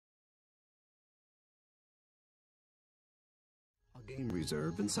game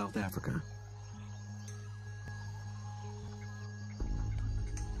reserve in South Africa.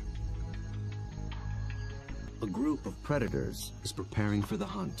 A group of predators is preparing for the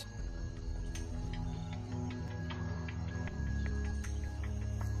hunt.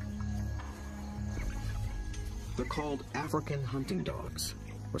 They're called African hunting dogs,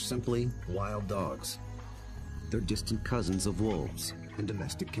 or simply wild dogs. They're distant cousins of wolves and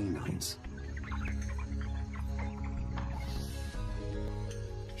domestic canines.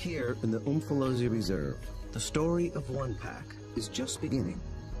 Here in the Umfolozi Reserve, the story of one pack is just beginning.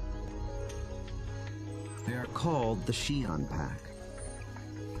 They are called the Shian pack.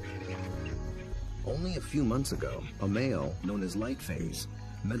 Only a few months ago, a male known as Lightface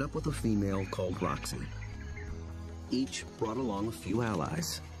met up with a female called Roxy. Each brought along a few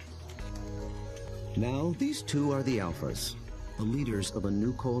allies. Now these two are the alphas, the leaders of a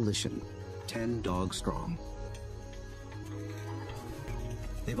new coalition, 10 dogs strong.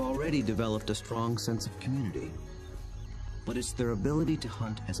 They've already developed a strong sense of community, but it's their ability to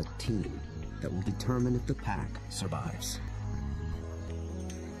hunt as a team that will determine if the pack survives.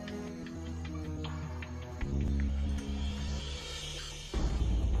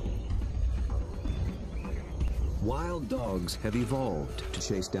 Wild dogs have evolved to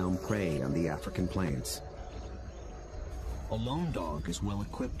chase down prey on the African plains. A lone dog is well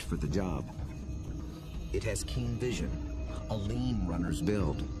equipped for the job. It has keen vision, a lean runner's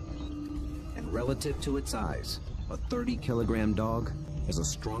build, and relative to its size, a 30-kilogram dog has a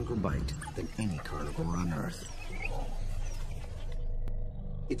stronger bite than any carnivore on Earth.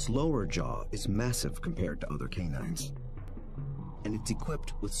 Its lower jaw is massive compared to other canines, and it's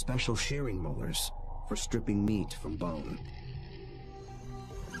equipped with special shearing molars for stripping meat from bone.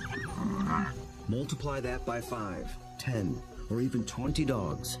 Multiply that by 5, 10, or even 20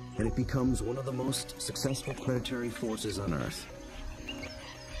 dogs, and it becomes one of the most successful predatory forces on Earth.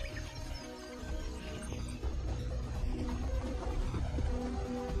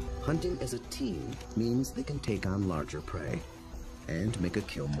 Hunting as a team means they can take on larger prey and make a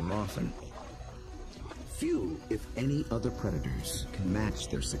kill more often. Few, if any, other predators can match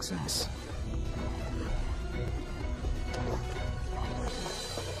their success.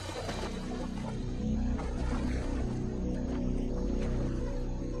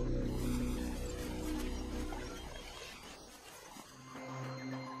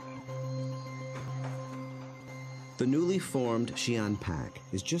 The newly formed Shian pack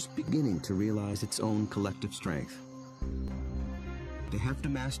is just beginning to realize its own collective strength. They have to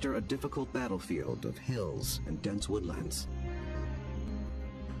master a difficult battlefield of hills and dense woodlands.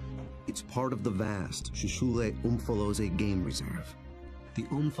 It's part of the vast Shushule Umfolozi Game Reserve. The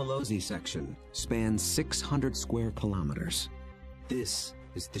Umfolozi section spans 600 square kilometers. This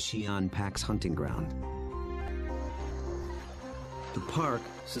is the Shian pack's hunting ground. The park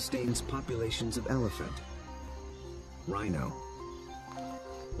sustains populations of elephant, rhino,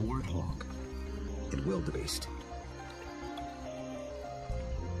 warthog, and wildebeest.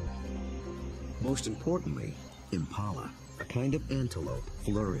 Most importantly, impala, a kind of antelope,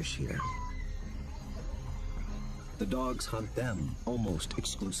 flourish here. The dogs hunt them almost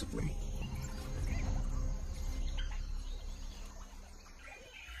exclusively.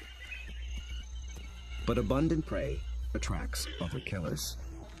 But abundant prey attracts other killers.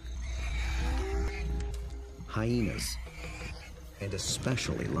 Hyenas, and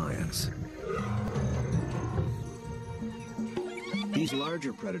especially lions. These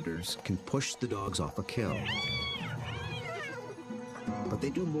larger predators can push the dogs off a kill. But they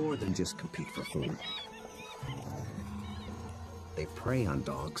do more than just compete for food. They prey on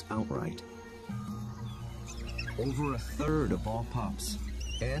dogs outright. Over a third of all pups,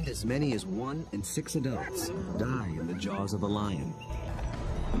 and as many as 1 in 6 adults, die in the jaws of a lion.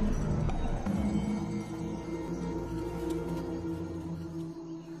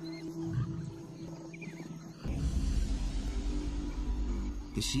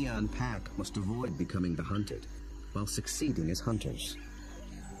 The Shian pack must avoid becoming the hunted, while succeeding as hunters.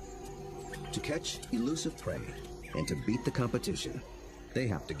 To catch elusive prey and to beat the competition, they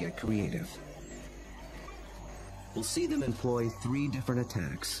have to get creative. We'll see them employ 3 different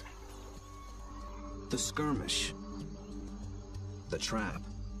attacks: the skirmish, the trap,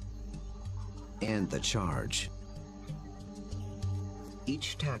 and the charge.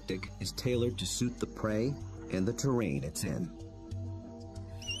 Each tactic is tailored to suit the prey and the terrain it's in.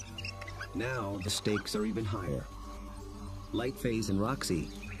 Now the stakes are even higher. Lightface and Roxy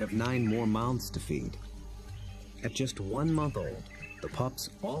have 9 more mouths to feed. At just 1 month old, the pups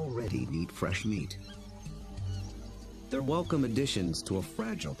already need fresh meat. They're welcome additions to a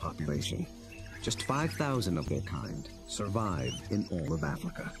fragile population, Just 5,000 of their kind survive in all of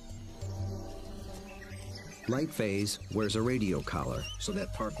Africa. Lightface wears a radio collar so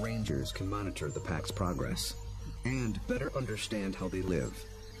that park rangers can monitor the pack's progress and better understand how they live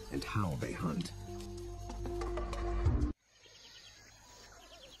and how they hunt.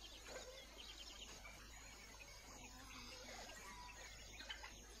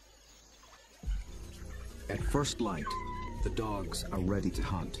 At first light, the dogs are ready to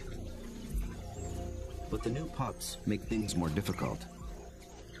hunt. But the new pups make things more difficult.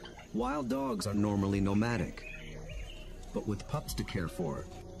 Wild dogs are normally nomadic, but with pups to care for,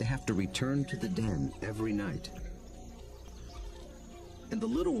 they have to return to the den every night. And the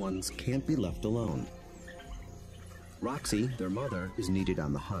little ones can't be left alone. Roxy, their mother, is needed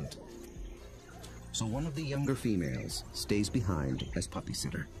on the hunt. So one of the younger females stays behind as puppy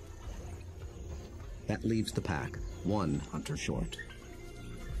sitter. That leaves the pack one hunter short.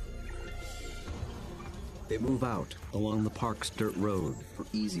 They move out along the park's dirt road for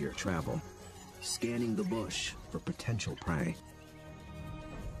easier travel, scanning the bush for potential prey.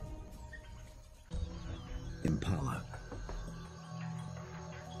 Impala.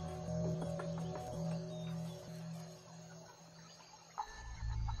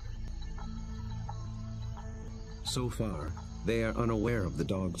 So far, they are unaware of the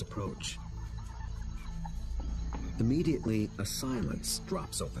dog's approach. Immediately, a silence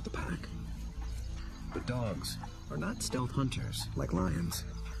drops over the pack. But dogs are not stealth hunters like lions.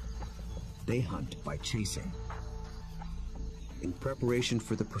 They hunt by chasing. In preparation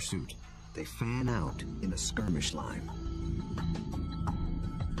for the pursuit, they fan out in a skirmish line.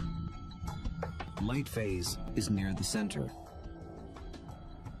 Lightface is near the center.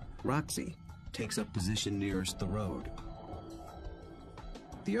 Roxy takes up position nearest the road.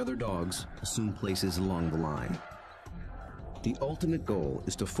 The other dogs assume places along the line. The ultimate goal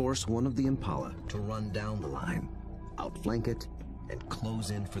is to force one of the impala to run down the line, outflank it, and close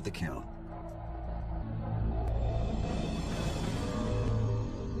in for the kill.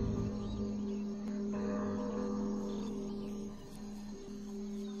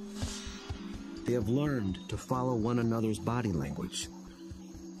 They have learned to follow one another's body language.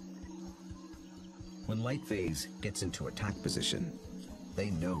 When Lightface gets into attack position, they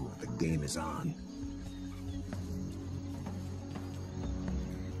know the game is on.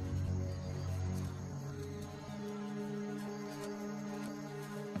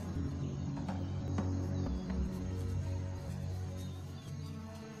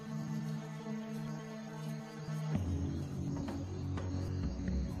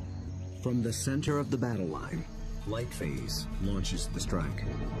 From the center of the battle line, Lightface launches the strike.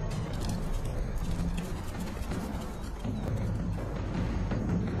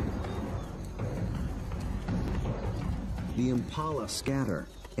 The impala scatter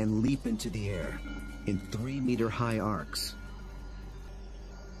and leap into the air in 3-meter-high arcs.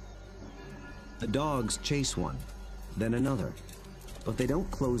 The dogs chase one, then another, but they don't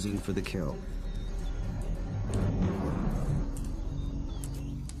close in for the kill.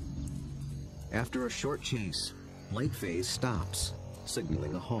 After a short chase, Lightface stops,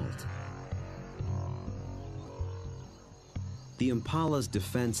 signaling a halt. The impala's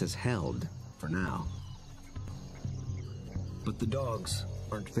defense is held, for now. But the dogs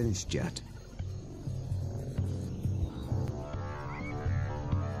aren't finished yet.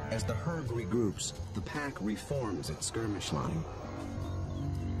 As the herd regroups, the pack reforms its skirmish line.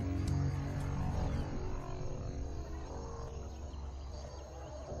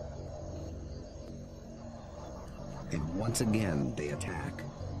 And once again, they attack.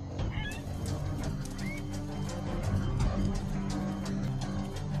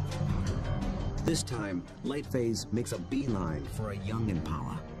 This time, Lightface makes a beeline for a young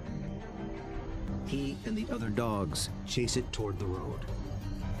impala. He and the other dogs chase it toward the road.